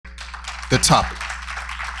the topic.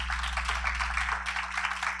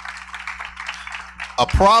 A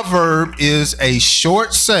proverb is a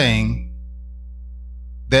short saying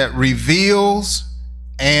that reveals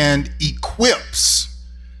and equips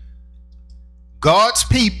God's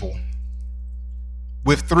people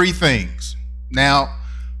with three things. Now,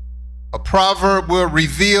 a proverb will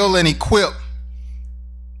reveal and equip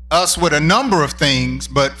us with a number of things,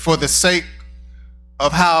 but for the sake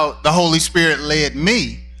of how the Holy Spirit led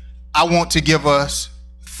me, I want to give us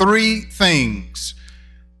three things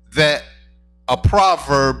that a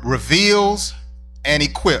proverb reveals and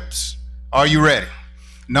equips. Are you ready?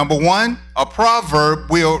 Number one, a proverb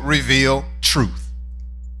will reveal truth.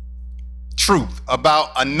 Truth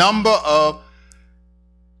about a number of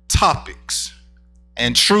topics.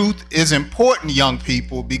 And truth is important, young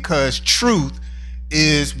people, because truth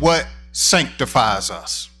is what sanctifies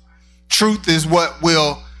us. Truth is what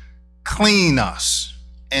will clean us.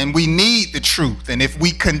 And we need the truth. And if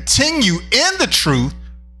we continue in the truth,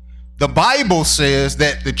 the Bible says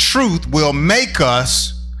that the truth will make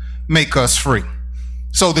us free.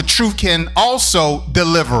 So the truth can also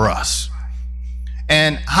deliver us.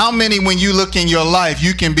 And how many, when you look in your life,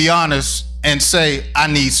 you can be honest and say, I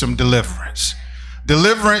need some deliverance.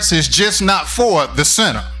 Deliverance is just not for the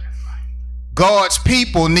sinner. God's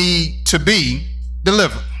people need to be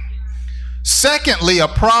delivered. Secondly, a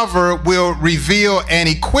proverb will reveal and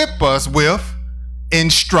equip us with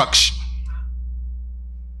instruction.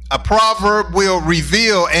 A proverb will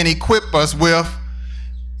reveal and equip us with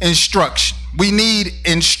instruction. We need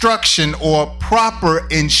instruction or proper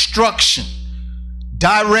instruction,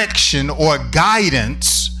 direction or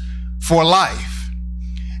guidance for life.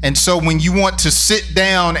 And so when you want to sit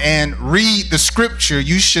down and read the scripture,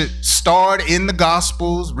 you should start in the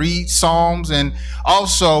Gospels, read Psalms, and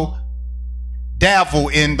also dabble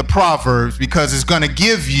in the Proverbs, because it's going to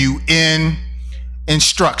give you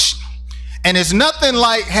instruction. And it's nothing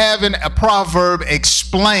like having a proverb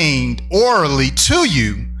explained orally to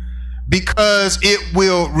you, because it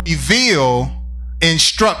will reveal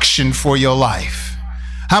instruction for your life.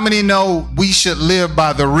 How many know we should live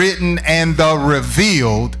by the written and the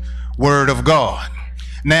revealed word of God?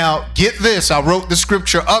 Now, get this. I wrote the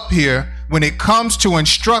scripture up here. When it comes to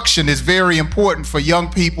instruction, it's very important for young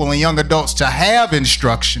people and young adults to have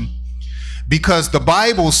instruction, because the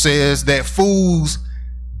Bible says that fools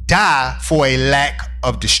die for a lack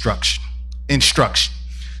of instruction.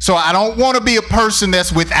 So I don't want to be a person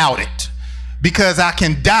that's without it, because I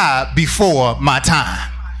can die before my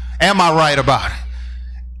time. Am I right about it?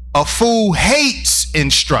 A fool hates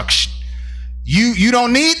instruction. You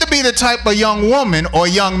don't need to be the type of young woman or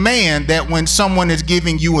young man that when someone is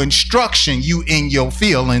giving you instruction, you in your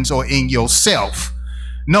feelings or in yourself.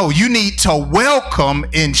 No, you need to welcome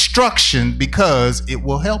instruction, because it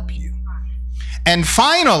will help you. And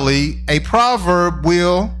finally, a proverb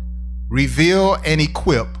will reveal and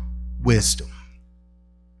equip wisdom.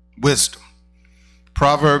 Wisdom.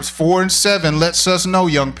 Proverbs 4 and 7 lets us know,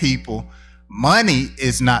 young people, money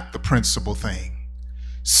is not the principal thing.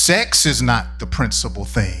 Sex is not the principal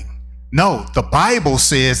thing. No, the Bible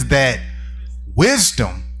says that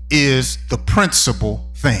wisdom is the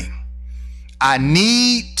principal thing. I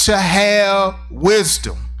need to have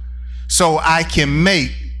wisdom so I can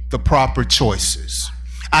make the proper choices.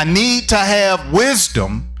 I need to have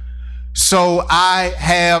wisdom so I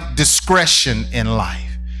have discretion in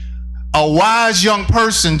life. A wise young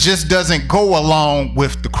person just doesn't go along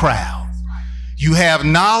with the crowd. You have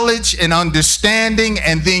knowledge and understanding,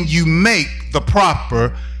 and then you make the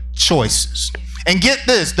proper choices. And get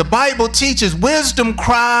this, the Bible teaches wisdom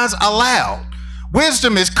cries aloud.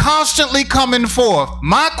 Wisdom is constantly coming forth.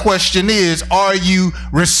 My question is, are you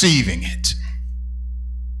receiving it?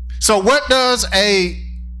 So what does a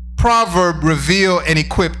proverb reveal and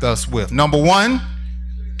equip us with? Number one,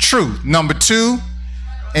 truth. Number two,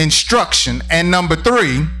 instruction. And number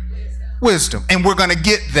three, wisdom. And we're going to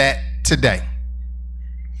get that today.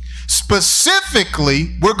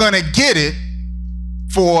 Specifically, we're going to get it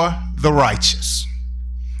for the righteous,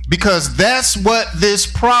 because that's what this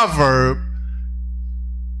proverb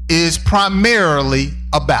is primarily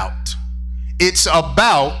about. It's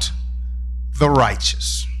about the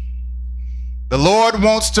righteous. The Lord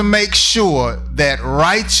wants to make sure that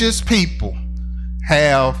righteous people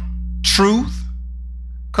have truth,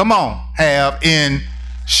 come on, have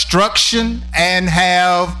instruction, and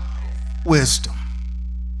have wisdom.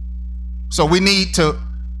 So we need to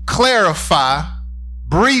clarify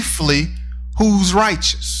briefly who's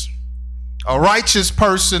righteous. A righteous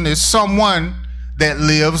person is someone that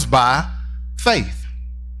lives by faith.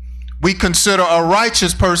 We consider a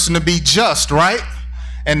righteous person to be just, right?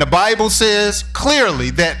 And the Bible says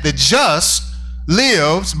clearly that the just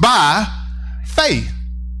lives by faith.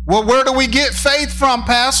 Well, where do we get faith from,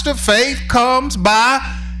 Pastor? Faith comes by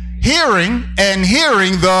hearing, and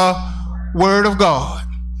hearing the word of God.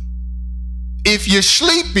 If you're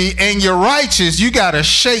sleepy and you're righteous, you got to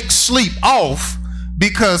shake sleep off,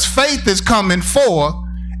 because faith is coming forth,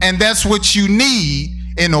 and that's what you need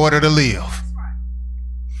in order to live.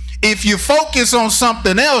 If you focus on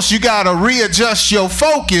something else, you got to readjust your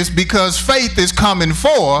focus, because faith is coming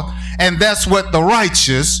forth, and that's what the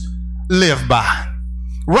righteous live by.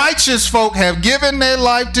 Righteous folk have given their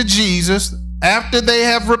life to Jesus after they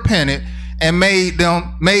have repented and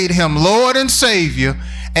made him Lord and Savior,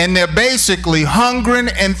 and they're basically hungering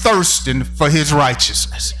and thirsting for his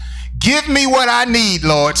righteousness. Give me what I need,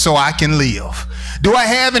 Lord, so I can live. Do I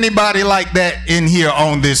have anybody like that in here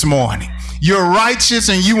on this morning? You're righteous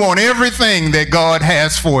and you want everything that God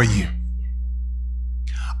has for you.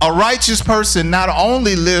 A righteous person not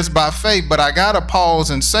only lives by faith, but I gotta pause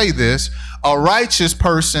and say this, a righteous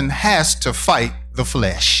person has to fight the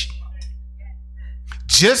flesh.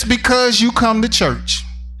 Just because you come to church,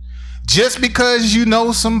 just because you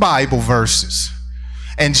know some Bible verses,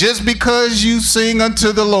 and just because you sing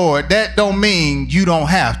unto the Lord, that don't mean you don't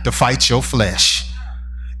have to fight your flesh.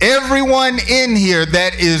 Everyone in here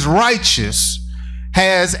that is righteous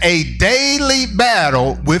has a daily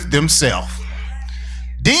battle with themselves.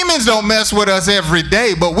 Demons don't mess with us every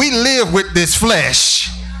day, but we live with this flesh.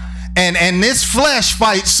 And this flesh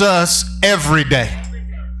fights us every day.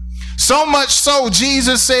 So much so,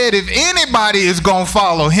 Jesus said, if anybody is going to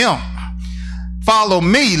follow him, follow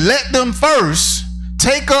me, let them first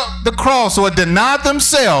take up the cross, or deny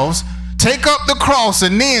themselves, take up the cross,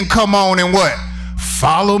 and then come on and what?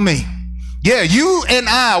 Follow me. Yeah, you and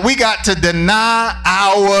I, we got to deny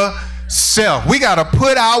ourselves. We got to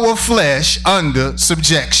put our flesh under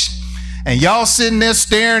subjection. And y'all sitting there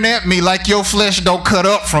staring at me like your flesh don't cut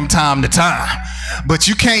up from time to time. But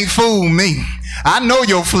you can't fool me. I know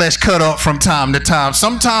your flesh cut up from time to time.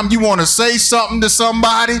 Sometimes you want to say something to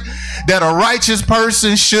somebody that a righteous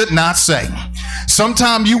person should not say.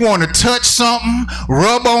 Sometimes you want to touch something,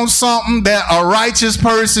 rub on something that a righteous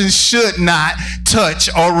person should not touch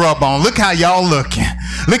or rub on. Look how y'all looking.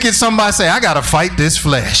 Look at somebody say, I got to fight this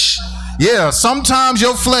flesh. Yeah, sometimes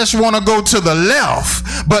your flesh want to go to the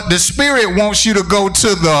left, but the spirit wants you to go to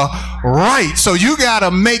the right. So you got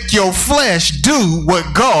to make your flesh do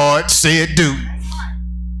what God said do.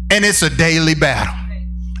 And it's a daily battle.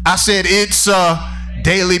 I said it's a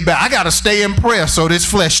daily battle. I got to stay in prayer so this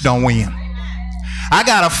flesh don't win. I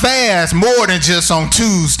got to fast more than just on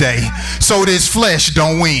Tuesday so this flesh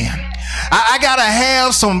don't win. I got to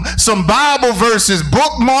have some Bible verses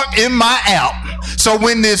bookmarked in my app, so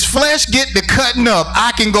when this flesh get to cutting up,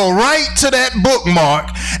 I can go right to that bookmark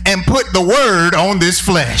and put the word on this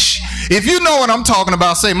flesh. If you know what I'm talking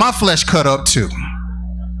about, say, my flesh cut up too.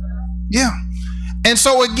 Yeah. And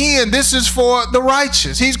so again, this is for the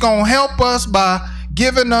righteous. He's going to help us by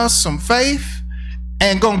giving us some faith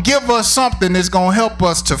and going to give us something that's going to help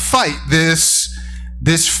us to fight this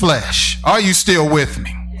flesh. Are you still with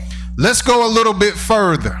me? Let's go a little bit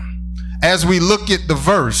further as we look at the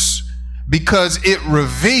verse, because it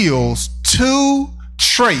reveals two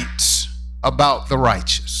traits about the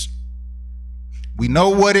righteous. We know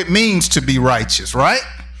what it means to be righteous, right?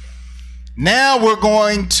 Now we're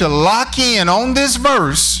going to lock in on this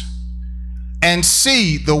verse and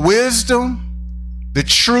see the wisdom, the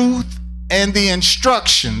truth, and the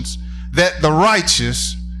instructions that the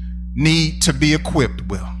righteous need to be equipped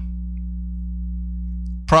with.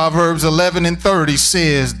 Proverbs 11:30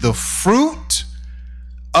 says, the fruit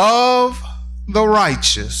of the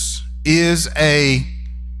righteous is a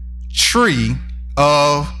tree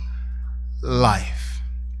of life.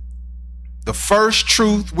 The first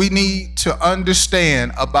truth we need to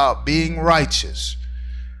understand about being righteous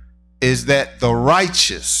is that the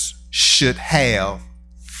righteous should have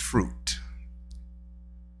fruit.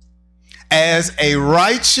 As a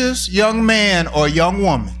righteous young man or young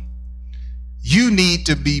woman, you need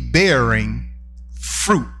to be bearing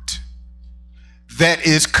fruit that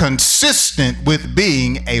is consistent with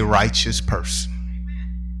being a righteous person.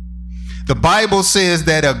 The Bible says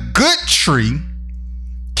that a good tree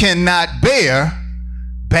cannot bear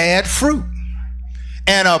bad fruit,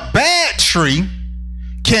 and a bad tree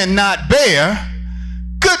cannot bear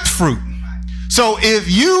good fruit. So if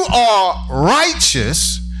you are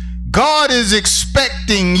righteous, God is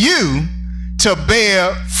expecting you to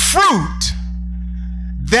bear fruit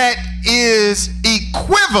that is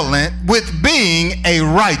equivalent with being a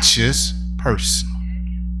righteous person.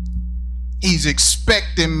 He's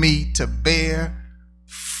expecting me to bear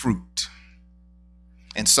fruit.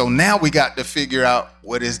 And so now we got to figure out,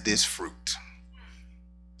 what is this fruit?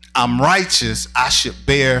 I'm righteous, I should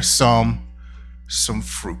bear some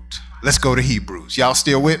fruit. Let's go to Hebrews. Y'all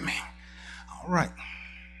still with me? All right.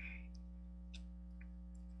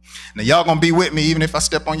 Now y'all gonna be with me even if I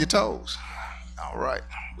step on your toes. All right,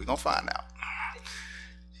 we're gonna find out.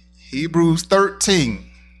 Hebrews 13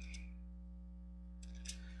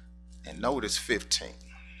 and notice 15.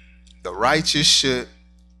 The righteous should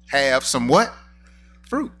have some what?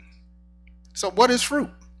 Fruit. So what is fruit?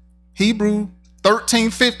 Hebrews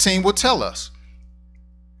 13:15 will tell us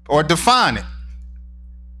or define it.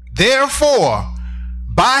 Therefore,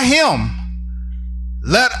 by him,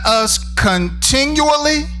 let us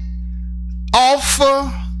continually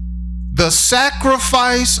offer the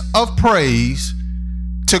sacrifice of praise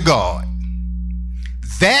to God.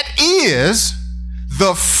 That is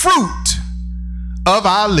the fruit of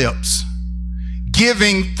our lips,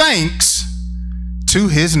 giving thanks to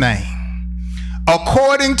his name.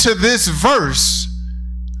 According to this verse,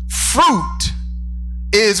 fruit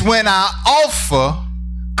is when I offer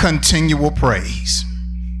continual praise.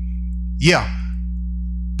 Yeah.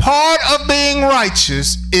 Part of being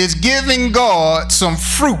righteous is giving God some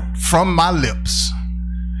fruit from my lips.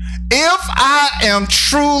 If I am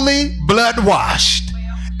truly blood washed,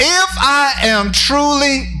 if I am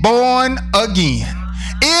truly born again,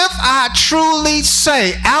 if I truly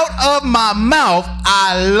say out of my mouth,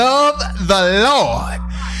 I love the Lord,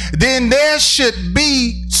 then there should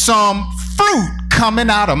be some fruit coming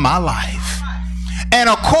out of my life. And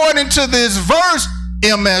according to this verse,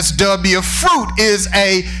 MSW, fruit is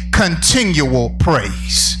a continual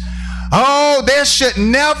praise. Oh, there should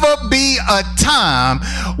never be a time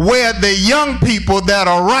where the young people that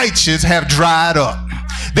are righteous have dried up.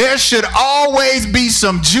 There should always be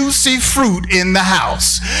some juicy fruit in the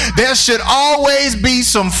house. There should always be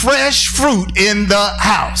some fresh fruit in the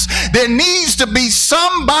house. There needs to be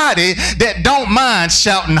somebody that don't mind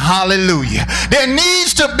shouting hallelujah. There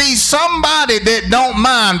needs to be somebody that don't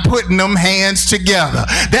mind putting them hands together.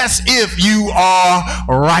 That's if you are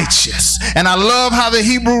righteous. And I love how the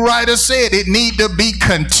Hebrew writer said it need to be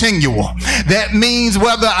continual. That means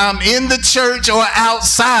whether I'm in the church or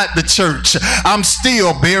outside the church, I'm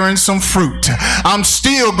still bearing some fruit. I'm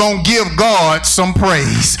still gonna give God some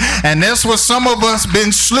praise. And that's what some of us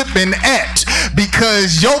been slipping at,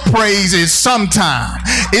 because your praise is sometime.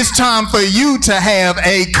 It's time for you to have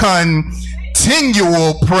a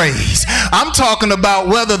continual praise. I'm talking about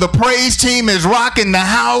whether the praise team is rocking the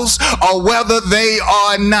house or whether they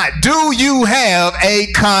are not. Do you have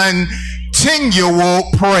a continual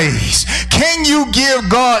praise? Can you give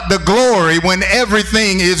God the glory when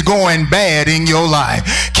everything is going bad in your life?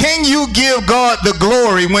 Can you give God the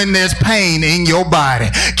glory when there's pain in your body?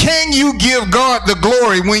 Can you give God the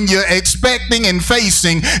glory when you're expecting and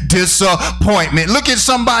facing disappointment? Look at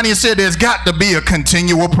somebody and say, there's got to be a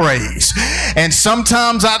continual praise. And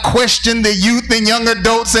sometimes I question the youth and young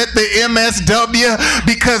adults at the MSW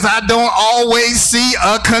because I don't always see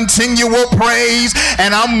a continual praise,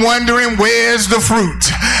 and I'm wondering, where's the fruit?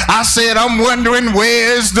 I said, I'm wondering,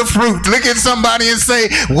 where's the fruit? Look at somebody and say,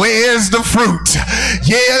 where's the fruit?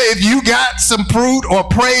 Yeah, if you got some fruit or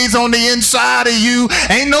praise on the inside of you,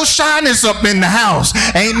 ain't no shyness up in the house.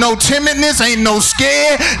 Ain't no timidness, ain't no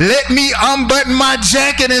scare. Let me unbutton my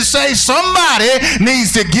jacket and say, somebody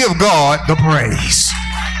needs to give God the praise.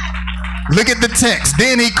 Look at the text.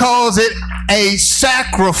 Then he calls it a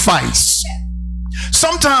sacrifice.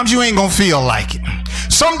 Sometimes you ain't gonna feel like it.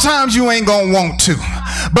 Sometimes you ain't gonna want to.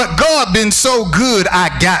 But God been so good, I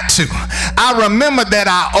got to. I remember that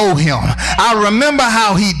I owe him. I remember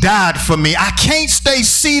how he died for me. I can't stay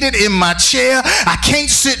seated in my chair. I can't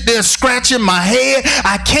sit there scratching my head.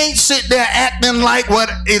 I can't sit there acting like what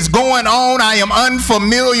is going on I am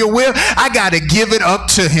unfamiliar with. I got to give it up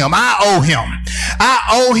to him. I owe him. I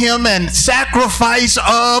owe him a sacrifice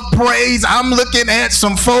of praise. I'm looking at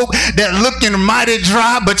some folk that looking mighty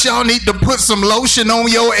dry, but y'all need to put some lotion on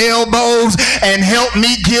your elbows and help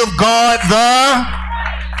me give God the...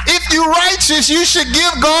 If you're righteous, you should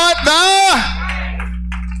give God the...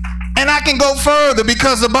 And I can go further,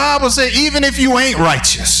 because the Bible says even if you ain't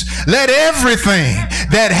righteous, let everything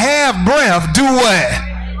that have breath do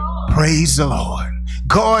what? Praise the Lord.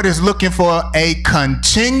 God is looking for a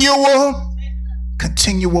continual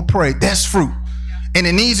praise. That's fruit. And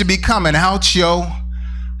it needs to be coming out your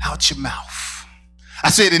mouth. I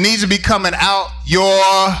said it needs to be coming out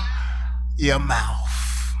your mouth.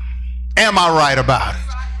 Am I right about it?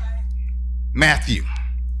 Matthew.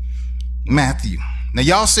 Now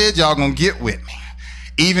y'all said y'all gonna get with me,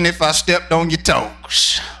 even if I stepped on your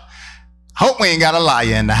toes. Hope we ain't got a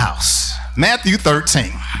liar in the house. Matthew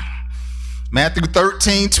 13. Matthew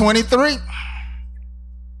 13:23.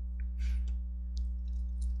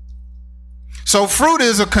 So fruit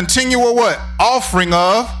is a continual what? Offering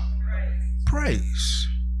of praise.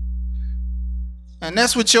 And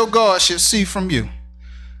that's what your God should see from you.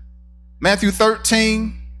 Matthew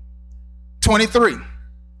 13:23.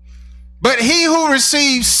 But he who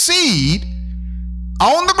receives seed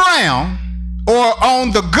on the ground or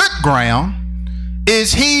on the good ground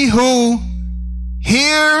is he who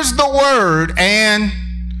hears the word and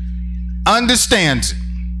understands it,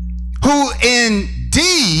 who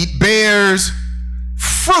indeed bears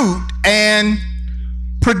fruit and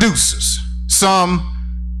produces some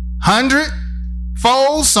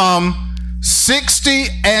 100-fold, some 60,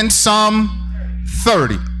 and some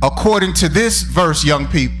 30. According to this verse, young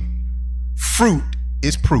people, fruit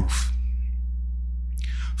is proof.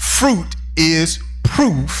 Fruit is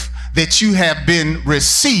proof that you have been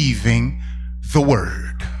receiving the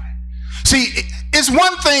word. See, it's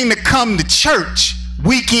one thing to come to church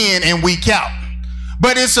week in and week out,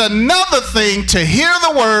 but it's another thing to hear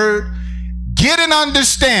the word, get an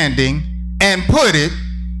understanding, and put it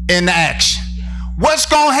into action. What's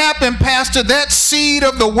going to happen, Pastor? That seed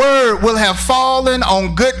of the word will have fallen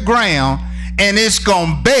on good ground, and it's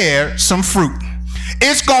going to bear some fruit.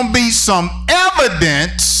 It's going to be some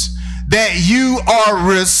evidence that you are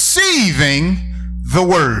receiving the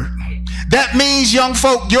word. That means, young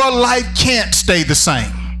folk, your life can't stay the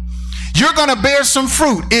same. You're going to bear some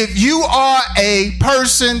fruit. If you are a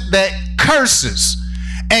person that curses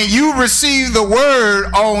and you receive the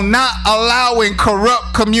word on not allowing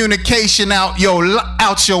corrupt communication out your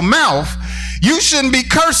mouth, you shouldn't be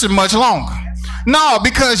cursing much longer. No,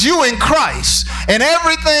 because you in Christ, and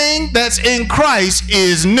everything that's in Christ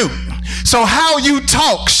is new. So how you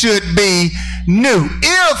talk should be new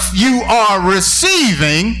if you are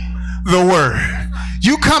receiving the word.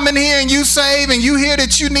 You come in here and you save and you hear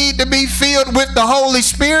that you need to be filled with the Holy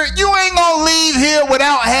Spirit, you ain't gonna leave here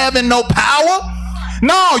without having no power.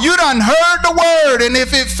 No, you done heard the word, and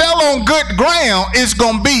if it fell on good ground, it's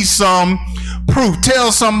gonna be some proof.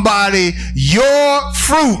 Tell somebody, your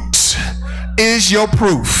fruit is your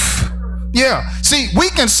proof. Yeah, see, we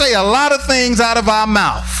can say a lot of things out of our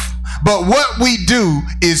mouth, but what we do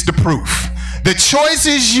is the proof. The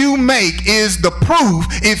choices you make is the proof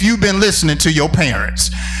if you've been listening to your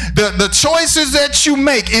parents. The choices that you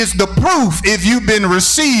make is the proof if you've been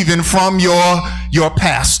receiving from your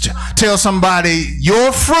pastor. Tell somebody,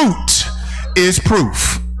 your fruit is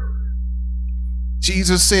proof.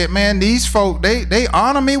 Jesus said, man, these folk, they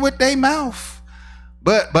honor me with their mouth,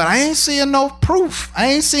 but I ain't seeing no proof. I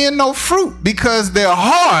ain't seeing no fruit because their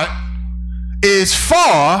heart is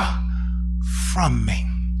far from me.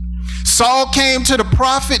 Saul came to the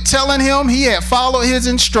prophet telling him he had followed his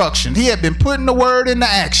instruction. He had been putting the word into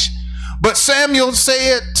action. But Samuel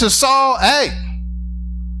said to Saul, hey,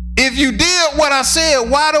 if you did what I said,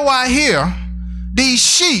 why do I hear these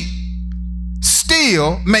sheep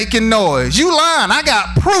still making noise? You lying. I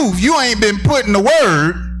got proof you ain't been putting the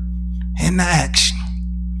word into action.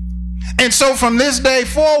 And so from this day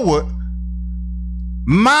forward,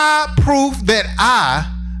 my proof that I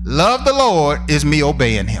love the Lord is me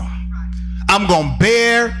obeying him. I'm going to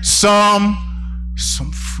bear some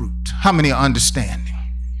fruit. How many are understanding?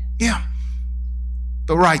 Yeah.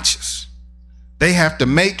 The righteous, they have to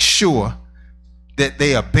make sure that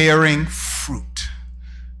they are bearing fruit.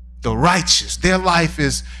 The righteous, their life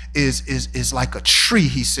is like a tree,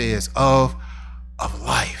 he says, of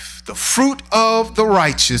life. The fruit of the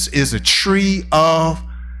righteous is a tree of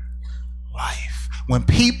life. When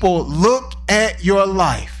people look at your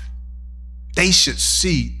life, they should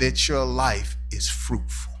see that your life is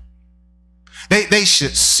fruitful. They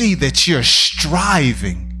should see that you're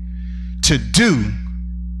striving to do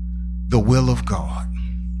the will of God.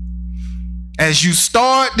 As you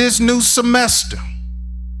start this new semester,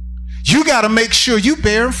 you got to make sure you're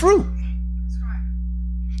bearing fruit.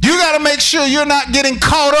 You got to make sure you're not getting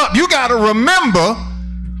caught up. You got to remember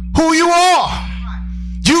who you are.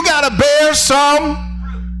 You got to bear some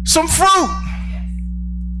fruit.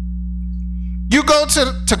 You go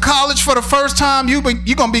to college for the first time, you're going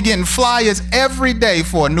to be getting flyers every day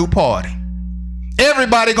for a new party.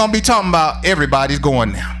 Everybody going to be talking about everybody's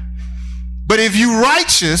going now. But if you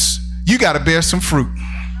righteous, you got to bear some fruit.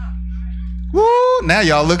 Woo, now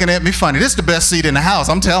y'all looking at me funny. This is the best seat in the house,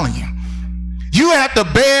 I'm telling you. You have to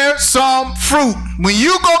bear some fruit. When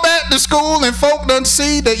you go back to school and folk done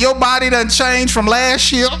see that your body done changed from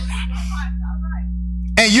last year,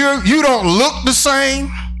 and you don't look the same,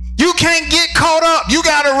 you can't get caught up. You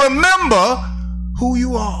got to remember who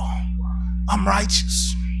you are. I'm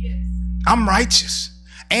righteous. I'm righteous.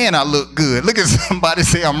 And I look good. Look at somebody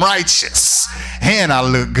say, I'm righteous. And I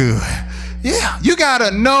look good. Yeah, you got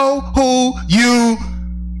to know who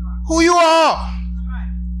you are.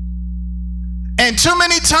 And too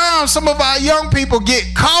many times some of our young people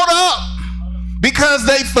get caught up because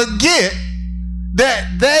they forget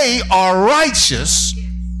that they are righteous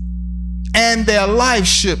and their life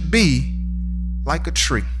should be like a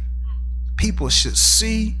tree. People should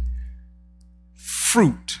see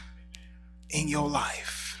fruit in your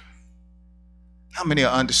life. How many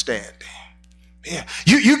understand that? Yeah.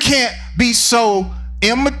 You can't be so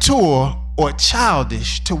immature or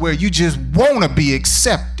childish to where you just want to be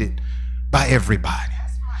accepted by everybody.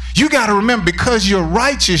 You got to remember, because you're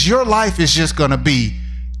righteous, your life is just going to be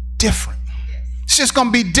different. It's just going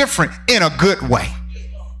to be different in a good way.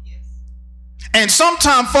 And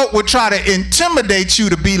sometimes folk will try to intimidate you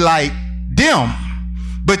to be like them,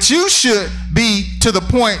 but you should be to the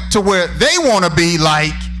point to where they want to be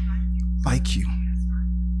like you.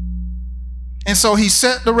 And so he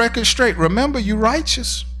set the record straight. Remember, you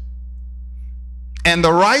righteous. And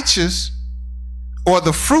the righteous, or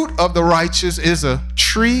the fruit of the righteous, is a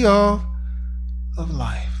tree of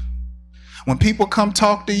life. When people come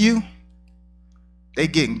talk to you, they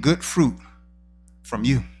getting good fruit from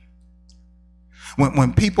you.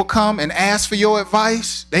 When people come and ask for your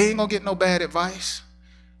advice, they ain't gonna get no bad advice.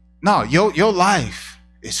 No, your life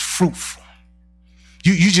is fruitful.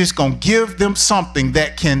 You just gonna give them something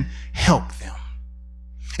that can help them.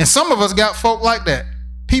 And some of us got folk like that.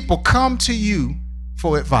 People come to you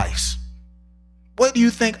for advice. What do you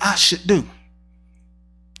think I should do?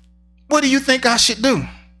 What do you think I should do?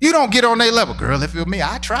 You don't get on their level. Girl, if it were me,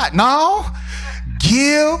 I tried. No,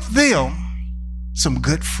 give them some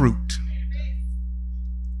good fruit.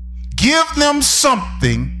 Give them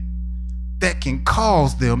something that can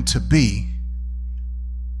cause them to be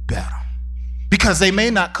better. Because they may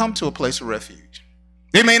not come to a place of refuge.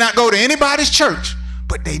 They may not go to anybody's church,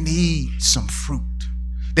 but they need some fruit.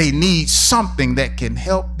 They need something that can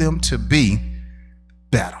help them to be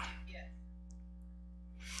better.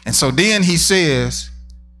 And so then he says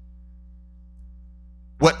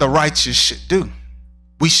what the righteous should do.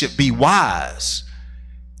 We should be wise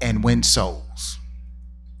and win souls.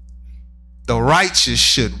 The righteous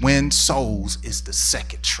should win souls is the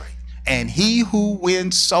second trait. And he who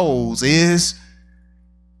wins souls is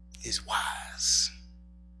wise.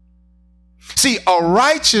 See, a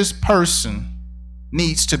righteous person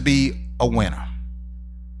needs to be a winner.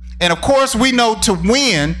 And of course, we know to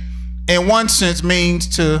win in one sense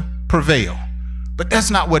means to prevail. But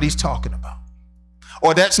that's not what he's talking about.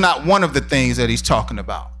 Or that's not one of the things that he's talking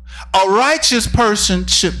about. A righteous person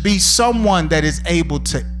should be someone that is able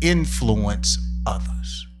to influence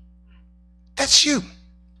others. That's you.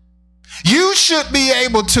 You should be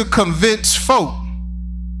able to convince folk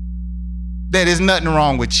that there's nothing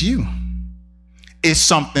wrong with you. It's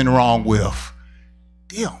something wrong with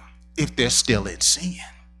them if they're still in sin.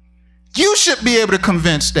 You should be able to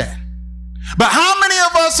convince that. But how many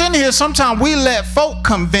of us in here, sometimes we let folk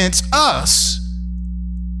convince us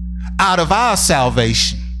out of our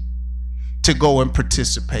salvation to go and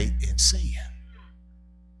participate in sin?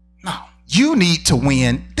 No, you need to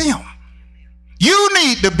win them. You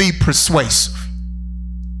need to be persuasive.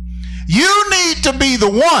 You need to be the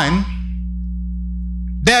one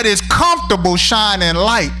that is comfortable shining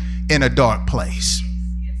light in a dark place.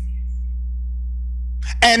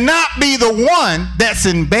 And not be the one that's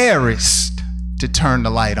embarrassed to turn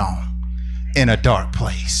the light on in a dark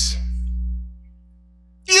place.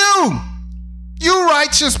 You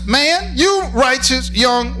righteous man, you righteous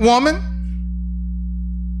young woman,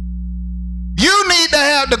 you need to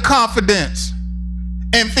have the confidence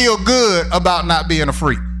and feel good about not being a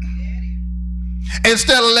freak.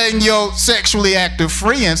 Instead of letting your sexually active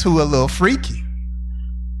friends who are a little freaky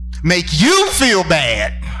make you feel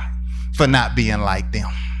bad for not being like them.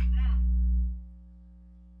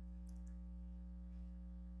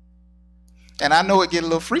 And I know it get a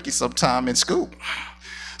little freaky sometime in school.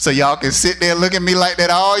 So y'all can sit there and look at me like that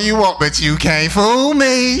all you want, but you can't fool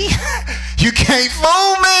me. You can't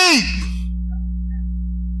fool me.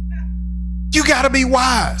 You got to be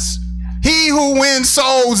wise. He who wins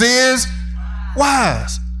souls is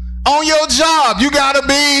wise. On your job, you got to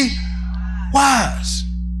be wise.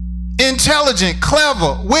 Intelligent,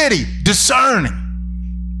 clever, witty, discerning.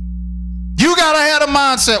 You got to have a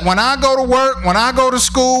mindset. When I go to work, when I go to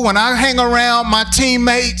school, when I hang around my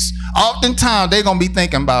teammates, oftentimes they're going to be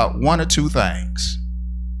thinking about one or two things.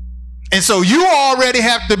 And so you already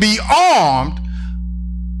have to be armed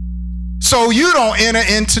so you don't enter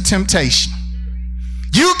into temptation.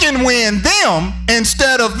 You can win them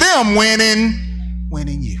instead of them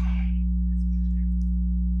winning you.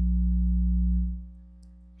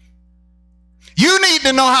 You need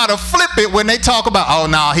to know how to flip it when they talk about, oh,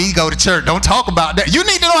 no, he go to church. Don't talk about that. You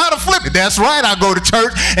need to know how to flip it. That's right. I go to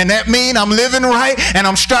church, and that means I'm living right, and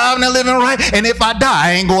I'm striving to living right. And if I die,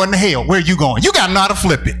 I ain't going to hell. Where you going? You got to know how to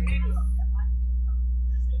flip it.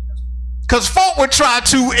 Because folk would try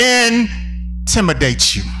to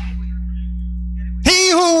intimidate you.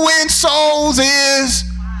 He who wins souls is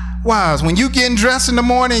wise. When you getting dressed in the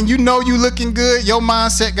morning, you know you looking good, your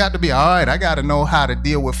mindset got to be, all right, I got to know how to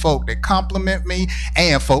deal with folk that compliment me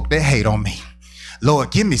and folk that hate on me.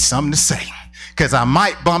 Lord, give me something to say, because I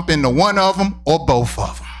might bump into one of them or both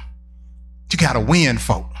of them. You got to win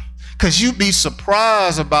folk, because you'd be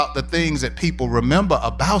surprised about the things that people remember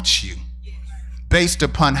about you based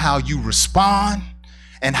upon how you respond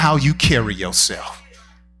and how you carry yourself.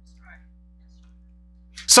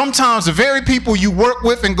 Sometimes the very people you work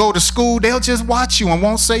with and go to school, they'll just watch you and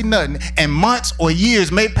won't say nothing. And months or years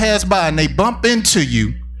may pass by and they bump into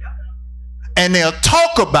you and they'll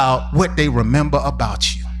talk about what they remember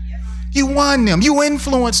about you. You won them. You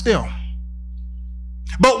influenced them.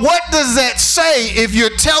 But what does that say if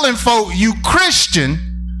you're telling folk you Christian,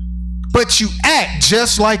 but you act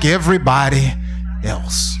just like everybody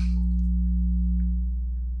else?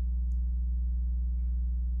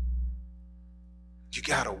 You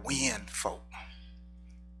got to win, folk.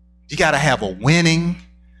 You got to have a winning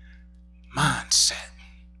mindset.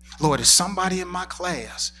 Lord, is somebody in my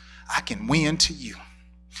class I can win to you?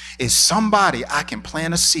 Is somebody I can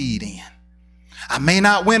plant a seed in? I may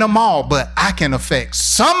not win them all, but I can affect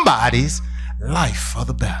somebody's life for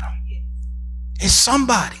the better. Is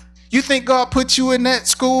somebody. You think God put you in that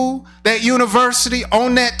school, that university,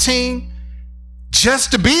 on that team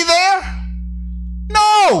just to be there?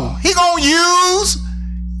 No, he gonna use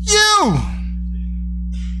you.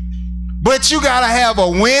 But you gotta have a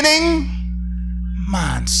winning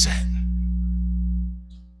mindset.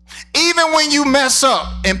 Even when you mess up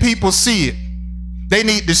and people see it, they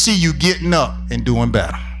need to see you getting up and doing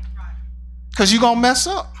better. Because you're gonna mess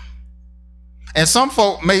up. And some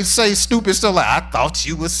folk may say stupid stuff like, I thought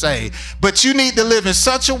you would say. But you need to live in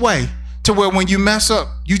such a way to where when you mess up,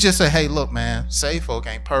 you just say, hey, look, man, saved folk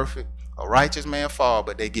ain't perfect. A righteous man fall,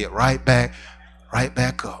 but they get right back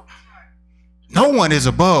up. No one is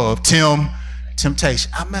above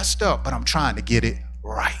temptation. I messed up, but I'm trying to get it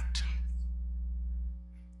right.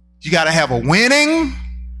 You got to have a winning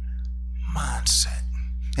mindset.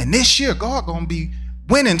 And this year, God going to be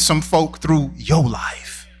winning some folk through your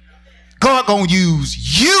life. God going to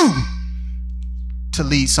use you to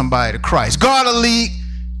lead somebody to Christ. God will lead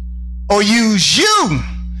or use you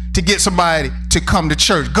to get somebody to come to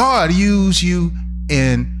church. God use you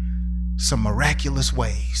in some miraculous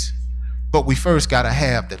ways. But we first got to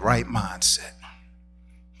have the right mindset.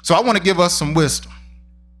 So I want to give us some wisdom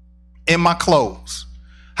in my close.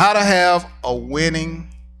 How to have a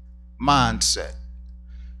winning mindset.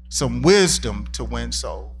 Some wisdom to win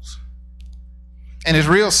souls. And it's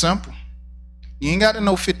real simple. You ain't got to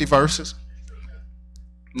know 50 verses.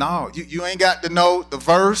 No, you ain't got to know the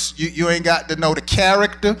verse. You ain't got to know the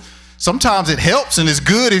character. Sometimes it helps and it's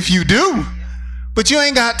good if you do. But you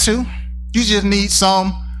ain't got to. You just need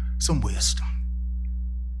some wisdom.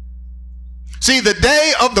 See, the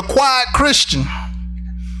day of the quiet Christian,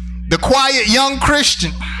 the quiet young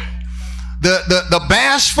Christian, the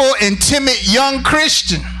bashful and timid young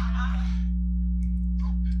Christian,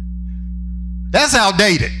 that's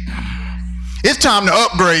outdated. It's time to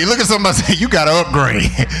upgrade. Look at somebody and say, you got to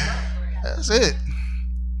upgrade. That's it.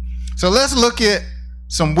 So let's look at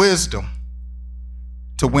some wisdom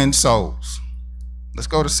to win souls. Let's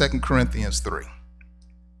go to 2 Corinthians 3.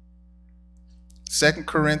 2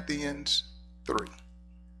 Corinthians 3.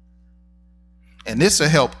 And this will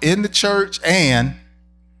help in the church and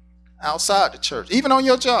outside the church, even on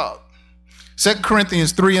your job. 2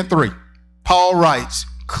 Corinthians 3:3. Paul writes,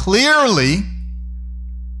 clearly,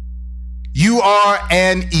 you are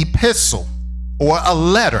an epistle or a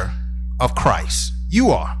letter of Christ.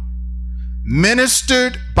 You are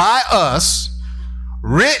ministered by us,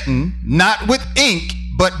 written not with ink,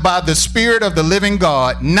 but by the Spirit of the living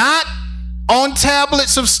God, not on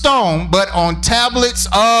tablets of stone, but on tablets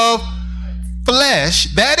of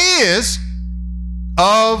flesh, that is,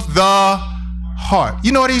 of the heart.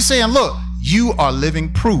 You know what he's saying? Look, you are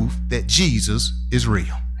living proof that Jesus is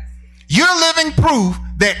real. You're living proof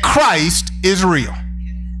that Christ is real.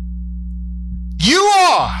 You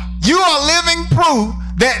are living proof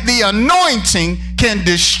that the anointing can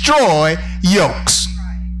destroy yokes.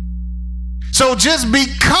 So just be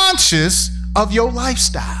conscious of your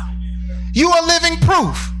lifestyle. You are living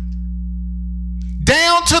proof.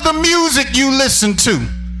 Down to the music you listen to,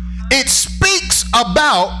 it speaks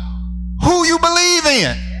about who you believe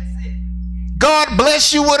in. God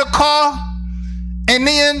bless you with a car, and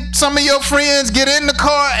then some of your friends get in the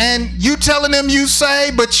car and you telling them you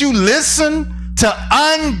saved, but you listen to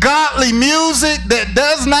ungodly music that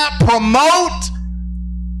does not promote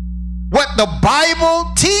what the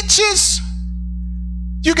Bible teaches.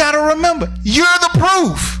 You got to remember, you're the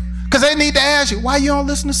proof. Because they need to ask you, why you don't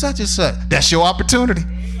listen to such and such? That's your opportunity.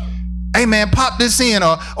 Hey man, pop this in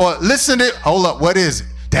or listen to it. Hold up, what is it?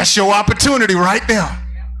 That's your opportunity right there.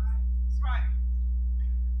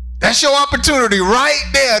 That's your opportunity right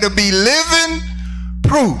there to be living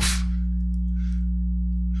proof.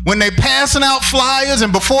 When they passing out flyers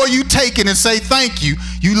and before you take it and say thank you,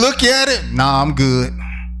 you look at it, nah, I'm good.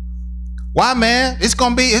 Why, man? It's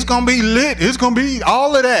gonna be lit. It's gonna be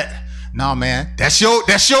all of that. No, man, that's your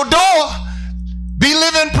door. Be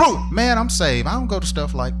living proof. Man, I'm saved. I don't go to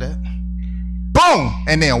stuff like that. Boom,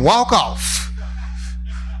 and then walk off.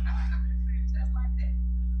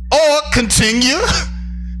 Or continue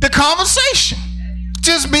the conversation.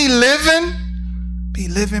 Just be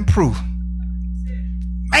living proof.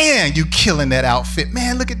 Man, you killing that outfit.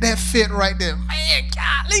 Man, look at that fit right there. Man,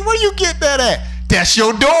 golly, where you get that at? That's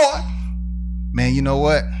your door. Man, you know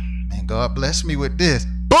what? Man, God bless me with this.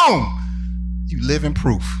 Boom. You living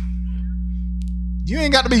proof. You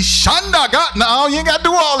ain't got to be shunda. No, you ain't got to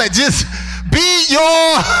do all that. Just be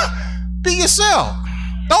yourself.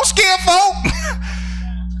 Don't scare folk.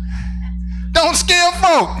 Don't scare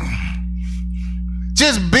folk.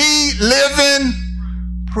 Just be living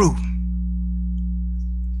proof.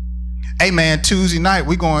 Hey man, Tuesday night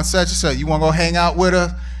we going such and such. You want to go hang out with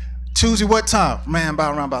us? Tuesday, what time? Man,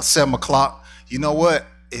 around about 7 o'clock. You know what?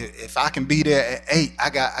 If I can be there at 8, I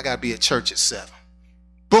got to be at church at 7.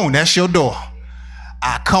 Boom, that's your door.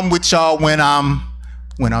 I come with y'all when I'm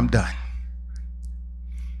done.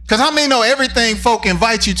 Because I know everything folk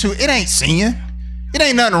invite you to, it ain't sin. It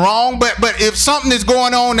ain't nothing wrong. But if something is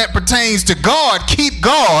going on that pertains to God, keep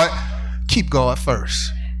God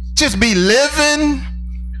first. Just be living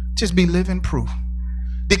proof.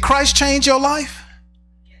 Did Christ change your life?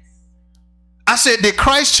 I said, did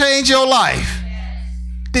Christ change your life?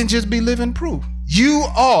 Then just be living proof. You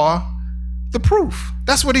are the proof.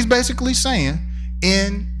 That's what he's basically saying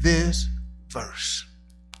in this verse.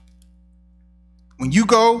 When you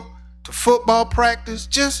go to football practice,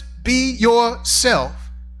 just be yourself.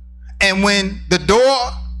 And when the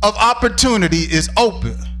door of opportunity is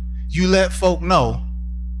open, you let folk know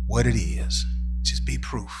what it is. Just be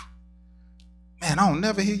proof. Man, I don't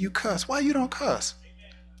never hear you cuss. Why you don't cuss?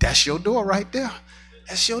 That's your door right there.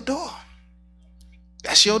 That's your door.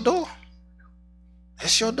 That's your door.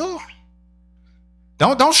 That's your door.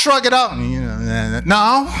 Don't shrug it out.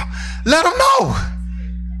 No, let them know.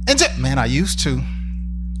 And just, man, I used to.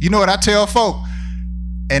 You know what I tell folk?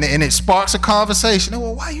 And it sparks a conversation.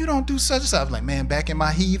 Well, why you don't do such and such? I was like, man, back in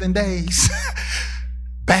my heathen days,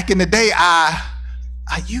 back in the day, I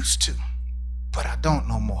used to, but I don't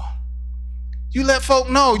no more. You let folk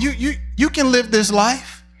know you can live this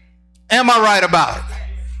life. Am I right about it?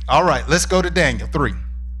 All right, let's go to Daniel 3.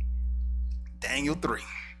 Daniel 3.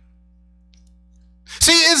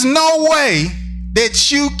 See, it's no way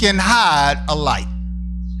that you can hide a light.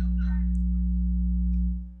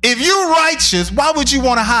 If you're righteous, why would you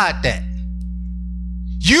want to hide that?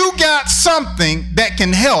 You got something that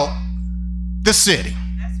can help the city.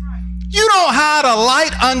 You don't hide a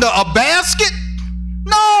light under a basket.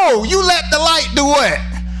 No, you let the light do what?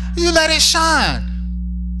 You let it shine.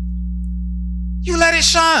 You let it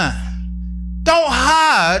shine. Don't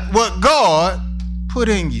hide what God put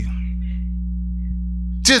in you.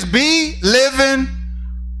 Just be living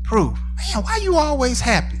proof. Man, why you always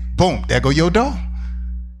happy? Boom, there go your door.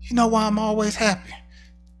 You know why I'm always happy?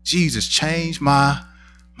 Jesus changed my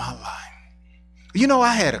life. You know,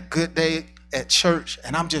 I had a good day at church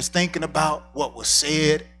and I'm just thinking about what was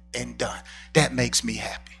said and done. That makes me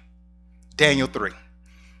happy. Daniel 3.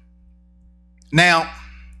 Now,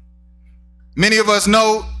 many of us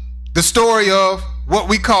know the story of what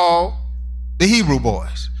we call the Hebrew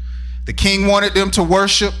boys. The king wanted them to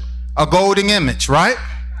worship a golden image, right?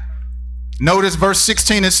 Notice verse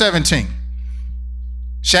 16 and 17.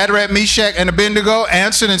 Shadrach, Meshach, and Abednego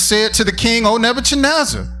answered and said to the king, O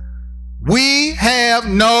Nebuchadnezzar, we have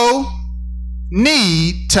no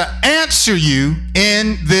need to answer you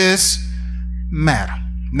in this matter.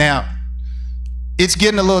 Now, it's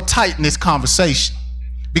getting a little tight in this conversation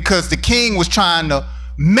because the king was trying to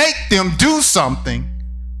make them do something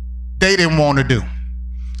they didn't want to do.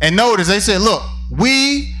 And notice they said, look,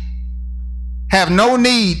 we have no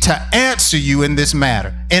need to answer you in this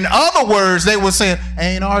matter. In other words, they were saying, I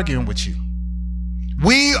ain't arguing with you.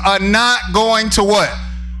 We are not going to what?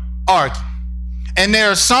 Argue. And there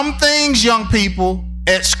are some things, young people,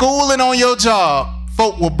 at school and on your job,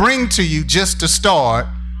 folk will bring to you just to start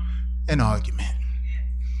an argument.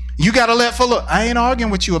 You got to let folk look, I ain't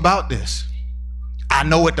arguing with you about this. I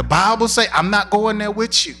know what the Bible say. I'm not going there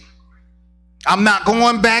with you. I'm not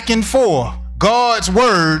going back and forth. God's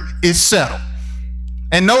word is settled.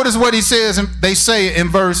 And notice what he says, they say in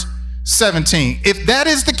verse 17. If that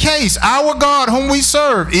is the case, our God whom we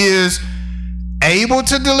serve is able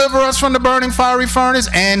to deliver us from the burning fiery furnace,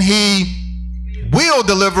 and he will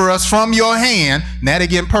deliver us from your hand. Now they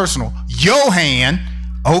getting personal. Your hand,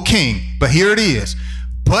 O king. But here it is.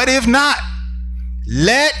 But if not,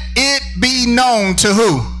 let it be known to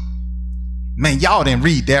who? Man, y'all didn't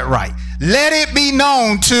read that right. Let it be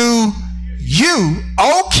known to you,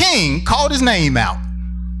 O king, called his name out,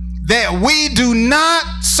 that we do not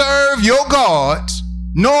serve your gods,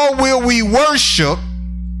 nor will we worship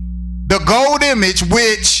the gold image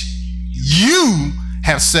which you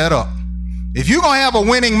have set up. If you're going to have a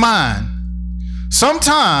winning mind,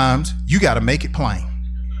 sometimes you got to make it plain.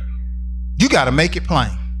 You got to make it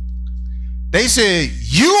plain. They said,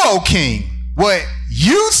 you, O king, what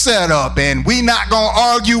you set up, and we not going to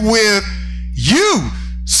argue with you.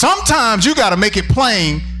 Sometimes you got to make it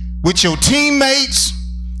plain with your teammates,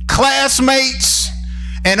 classmates,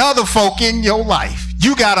 and other folk in your life.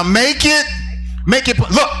 You got to make it.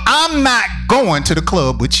 Look, I'm not going to the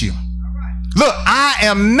club with you. Look, I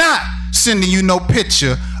am not sending you no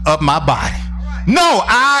picture of my body. No,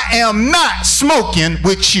 I am not smoking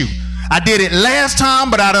with you. I did it last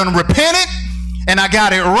time, but I done repented and I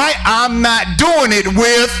got it right. I'm not doing it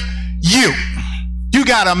with you. You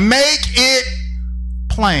got to make it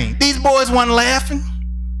plain. These boys weren't laughing.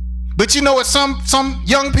 But you know what some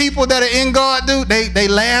young people that are in God do? They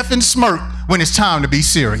laugh and smirk when it's time to be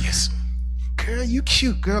serious. Girl, you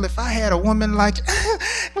cute, girl. If I had a woman like you,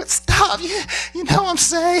 but stop, you know what I'm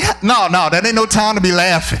saying? No, that ain't no time to be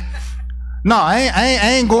laughing. No,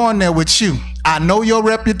 I ain't going there with you. I know your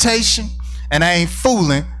reputation, and I ain't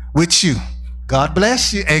fooling with you. God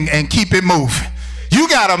bless you, and keep it moving. You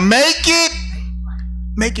gotta make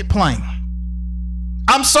it plain.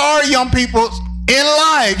 I'm sorry, young people. In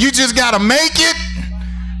life, you just gotta make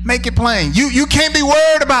it plain. You can't be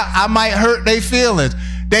worried about I might hurt their feelings.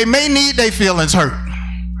 They may need their feelings hurt.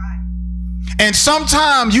 And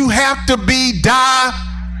sometimes you have to be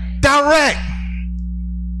direct.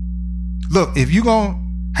 Look, if you're gonna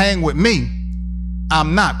hang with me,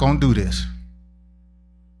 I'm not gonna do this.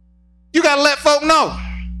 You gotta let folk know.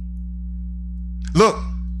 Look,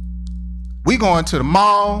 we going to the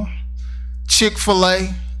mall, Chick-fil-A,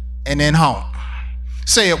 and then home.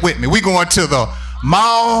 Say it with me. We going to the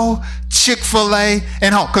mall, Chick-fil-A,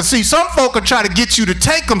 and home. Because see, some folk will try to get you to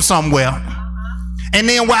take them somewhere. And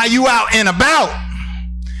then while you out and about,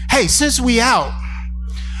 hey, since we out,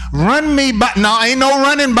 run me by. No, ain't no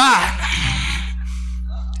running by.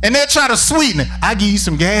 And they'll try to sweeten it. I give you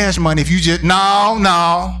some gas money if you just, no.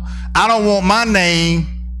 I don't want my name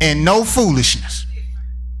in no foolishness.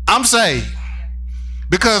 I'm saved.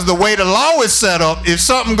 Because the way the law is set up, if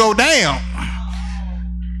something go down,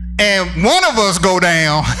 and one of us go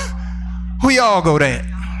down, we all go down.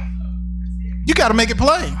 You got to make it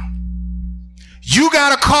plain. You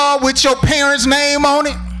got a car with your parents' name on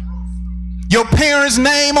it, your parents'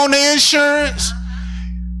 name on the insurance.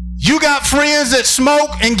 You got friends that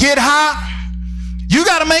smoke and get high. You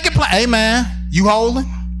got to make it plain. Hey, man, you holding?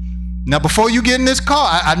 Now, before you get in this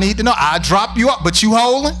car, I need to know. I'll drop you up, but you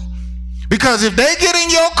holding? Because if they get in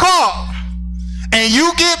your car and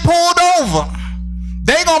you get pulled over,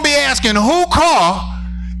 they're going to be asking, whose car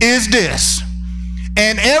is this?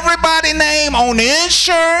 And everybody's name on the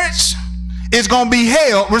insurance is going to be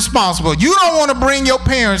held responsible. You don't want to bring your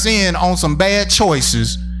parents in on some bad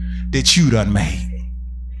choices that you done made.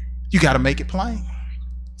 You got to make it plain.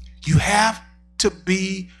 You have to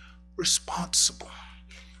be responsible.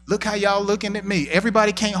 Look how y'all looking at me.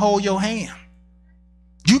 Everybody can't hold your hand.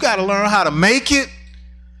 You got to learn how to make it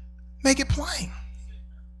plain.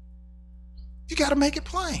 You got to make it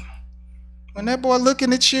plain. When that boy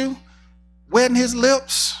looking at you, wetting his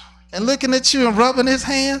lips and looking at you and rubbing his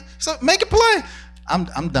hand, so make it plain.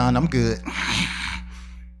 I'm done. I'm good.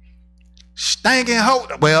 Stinking hoe.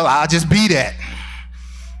 Well, I'll just be that.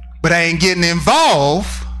 But I ain't getting involved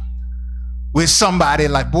with somebody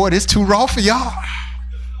like, boy, this too raw for y'all.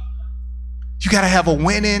 You got to have a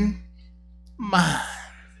winning mind.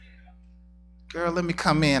 girl, let me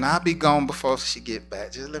come in. I'll be gone before she get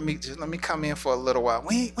back. Just let me come in for a little while.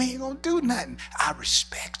 We ain't gonna do nothing. I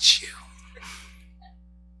respect you.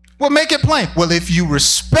 Well, make it plain. Well, if you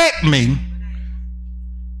respect me,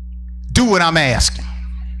 do what I'm asking.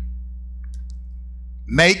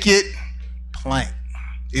 Make it plain.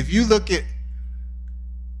 If you look at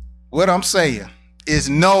what I'm saying, is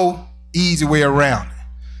no easy way around it.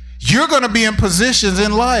 You're going to be in positions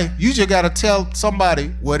in life, you just got to tell somebody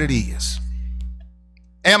what it is.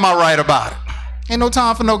 Am I right about it? Ain't no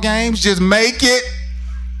time for no games. Just make it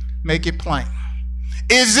plain.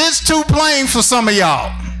 Is this too plain for some of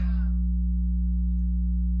y'all?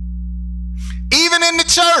 Even in the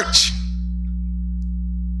church,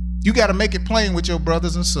 you got to make it plain with your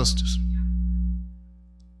brothers and sisters.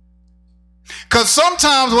 Because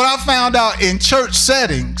sometimes what I found out in church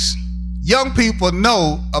settings, young people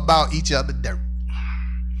know about each other's dirt,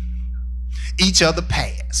 each other's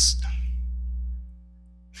past.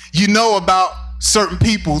 You know about certain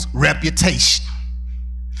people's reputation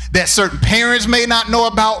that certain parents may not know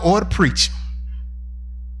about, or the preacher.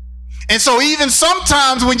 And so even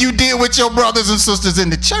sometimes when you deal with your brothers and sisters in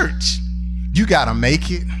the church, you got to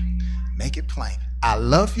make it plain. I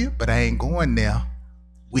love you, but I ain't going there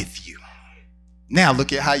with you. Now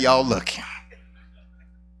look at how y'all looking.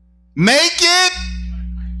 Make it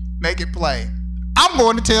plain. I'm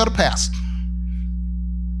going to tell the pastor.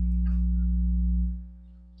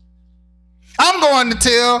 I'm going to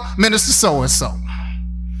tell Minister so-and-so.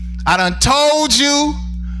 I done told you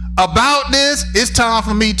about this. It's time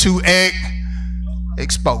for me to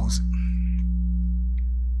expose it.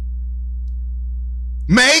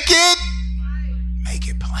 Make it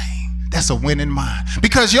plain. That's a winning mind.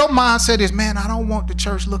 Because your mindset is, man, I don't want the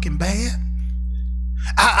church looking bad.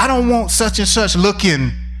 I don't want such and such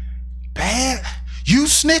looking bad. You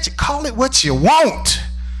snitch, call it what you want.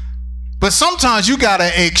 But sometimes you got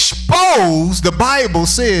to expose, the Bible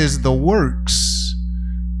says, the works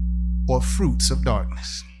or fruits of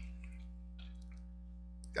darkness.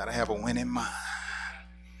 Got to have a winning mind.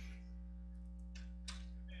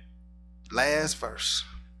 Last verse,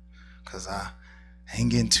 because I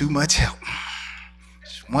ain't getting too much help.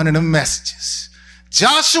 It's one of the messages.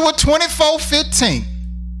 Joshua 24:15.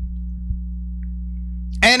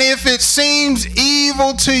 And if it seems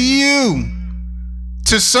evil to you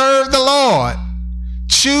to serve the Lord,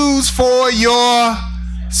 choose for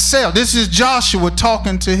yourself. This is Joshua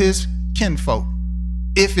talking to his kinfolk.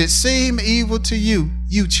 If it seem evil to you,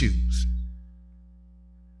 you choose.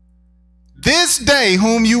 This day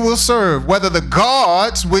whom you will serve, whether the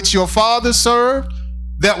gods which your fathers served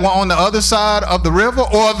that were on the other side of the river,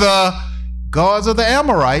 or the gods of the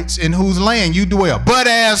Amorites in whose land you dwell. But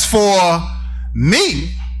as for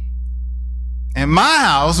me and my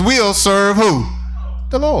house, we'll serve who?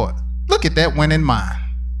 The Lord. Look at that winning mind.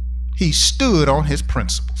 He stood on his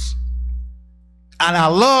principles. And I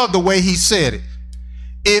love the way he said it.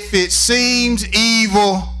 If it seems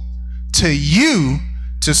evil to you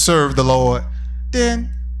to serve the Lord,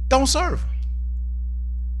 then don't serve him.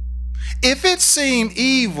 If it seems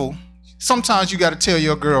evil, sometimes you got to tell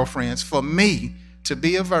your girlfriends, for me to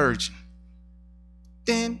be a virgin,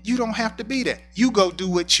 then you don't have to be that. You go do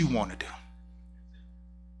what you want to do.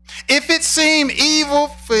 If it seems evil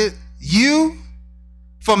for you,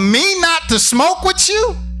 for me not to smoke with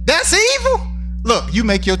you, that's evil. Look, you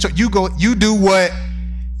make your choice. You go, you do what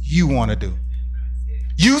you want to do.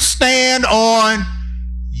 You stand on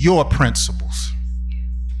your principles.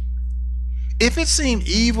 If it seemed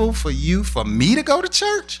evil for you, for me to go to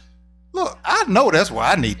church, look, I know that's where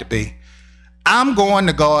I need to be. I'm going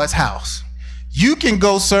to God's house. You can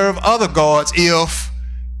go serve other gods if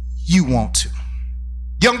you want to.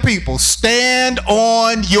 Young people, stand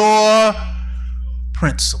on your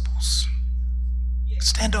principles.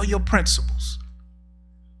 Stand on your principles.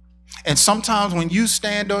 And sometimes when you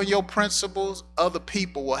stand on your principles, other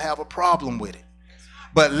people will have a problem with it.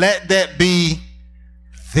 But let that be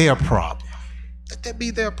their problem. Let that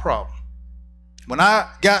be their problem. When I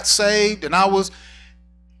got saved and I was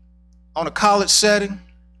on a college setting,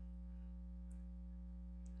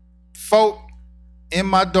 folk in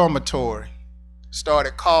my dormitory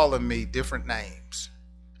started calling me different names.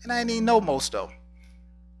 And I didn't even know most of them.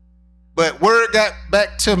 But word got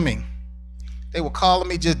back to me. They were calling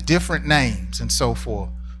me just different names and so forth.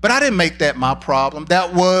 But I didn't make that my problem.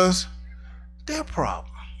 That was their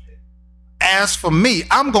problem. As for me,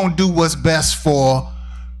 I'm going to do what's best for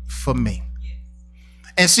me.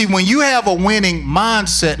 And see, when you have a winning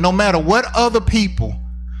mindset, no matter what other people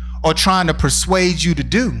are trying to persuade you to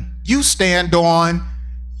do, you stand on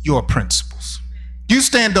your principles. You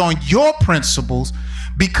stand on your principles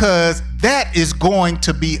because that is going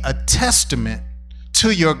to be a testament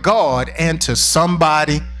to your God and to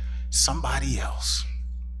somebody else.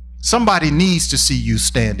 Somebody needs to see you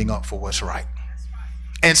standing up for what's right.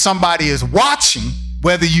 And somebody is watching,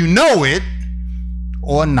 whether you know it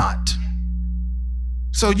or not.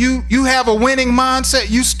 So you have a winning mindset.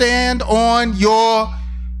 You stand on your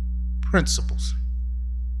principles.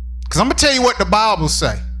 Because I'm going to tell you what the Bible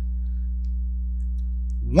say.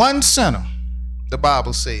 One sinner, the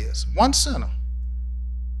Bible says, one sinner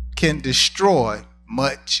can destroy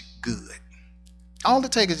much good. All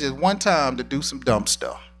it takes is just one time to do some dumb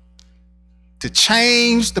stuff, to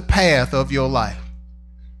change the path of your life.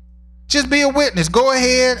 Just be a witness. Go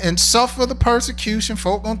ahead and suffer the persecution.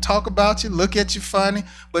 Folk gonna talk about you, look at you funny,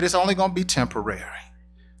 but it's only gonna be temporary.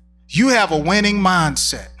 You have a winning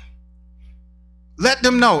mindset. Let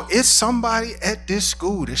them know it's somebody at this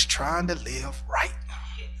school that's trying to live right.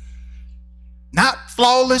 Not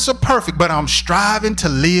flawless or perfect, but I'm striving to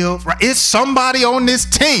live right. It's somebody on this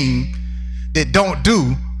team that don't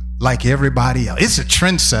do like everybody else. It's a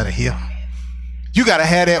trendsetter here. You got to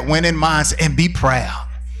have that winning mindset and be proud.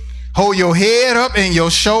 Hold your head up and your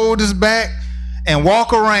shoulders back and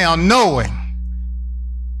walk around knowing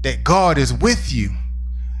that God is with you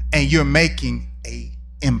and you're making an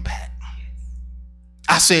impact.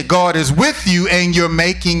 I said God is with you and you're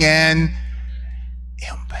making an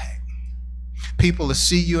impact. People will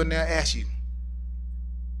see you and they'll ask you,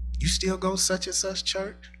 you still go such and such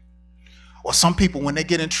church? Or some people, when they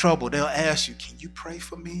get in trouble, they'll ask you, can you pray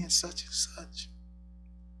for me and such and such?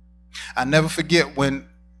 I never forget when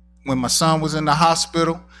my son was in the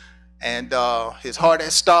hospital and his heart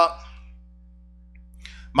had stopped.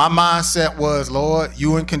 My mindset was, Lord,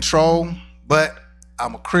 you in control, but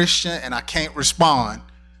I'm a Christian and I can't respond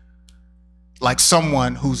like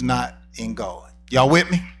someone who's not in God. Y'all with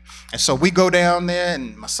me? And so we go down there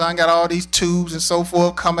and my son got all these tubes and so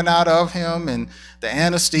forth coming out of him and the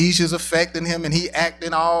anesthesia is affecting him and he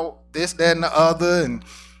acting all this, that, and the other. And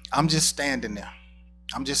I'm just standing there.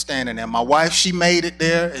 I'm just standing there. My wife, she made it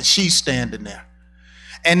there and she's standing there.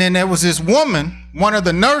 And then there was this woman, one of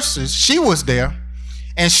the nurses, she was there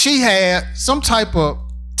and she had some type of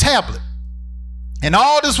tablet. And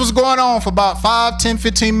all this was going on for about 5, 10,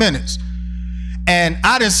 15 minutes. And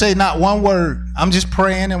I didn't say not one word. I'm just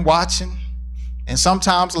praying and watching and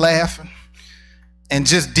sometimes laughing and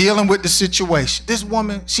just dealing with the situation. This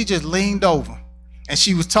woman, she just leaned over and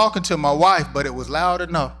she was talking to my wife, but it was loud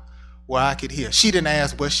enough where I could hear. She didn't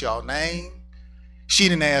ask what's your name. She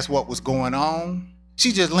didn't ask what was going on.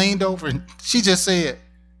 She just leaned over and she just said,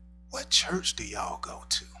 what church do y'all go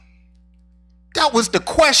to? That was the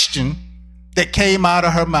question that came out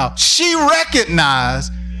of her mouth. She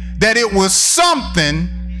recognized that it was something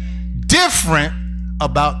different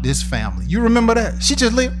about this family. You remember that? She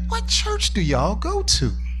just leaned, what church do y'all go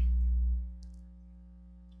to?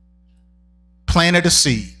 Planted a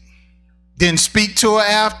seed. Didn't speak to her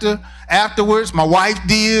afterwards. My wife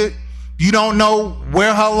did. You don't know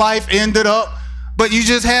where her life ended up, but you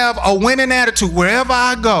just have a winning attitude. Wherever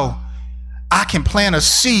I go, I can plant a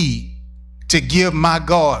seed to give my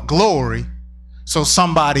God glory so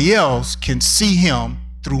somebody else can see him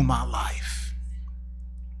through my life.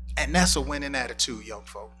 And that's a winning attitude, young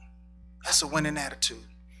folk. That's a winning attitude.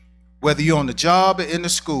 Whether you're on the job or in the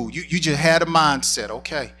school, you just had a mindset,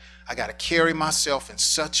 okay, I got to carry myself in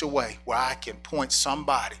such a way where I can point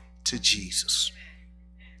somebody to Jesus.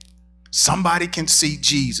 Somebody can see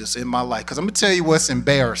Jesus in my life. Because I'm going to tell you what's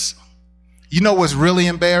embarrassing. You know what's really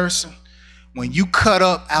embarrassing? When you cut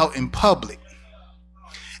up out in public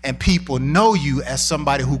and people know you as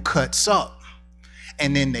somebody who cuts up.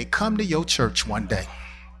 And then they come to your church one day.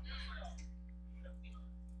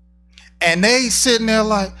 And they sitting there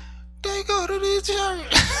like, they go to this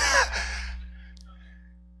church.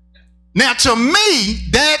 Now to me,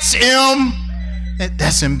 that's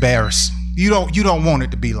embarrassing. You don't want it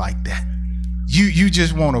to be like that. You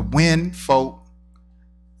just want to win folk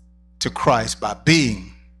to Christ by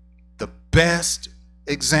being the best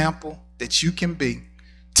example that you can be,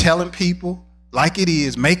 telling people like it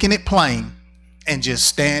is, making it plain, and just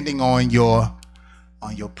standing on your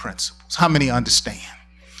principles. How many understand?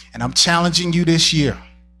 And I'm challenging you this year,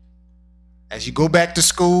 as you go back to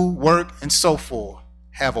school, work, and so forth,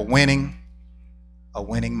 have a winning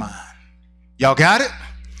mind. Y'all got it?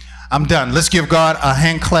 I'm done. Let's give God a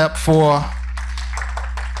hand clap for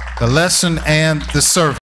the lesson and the service.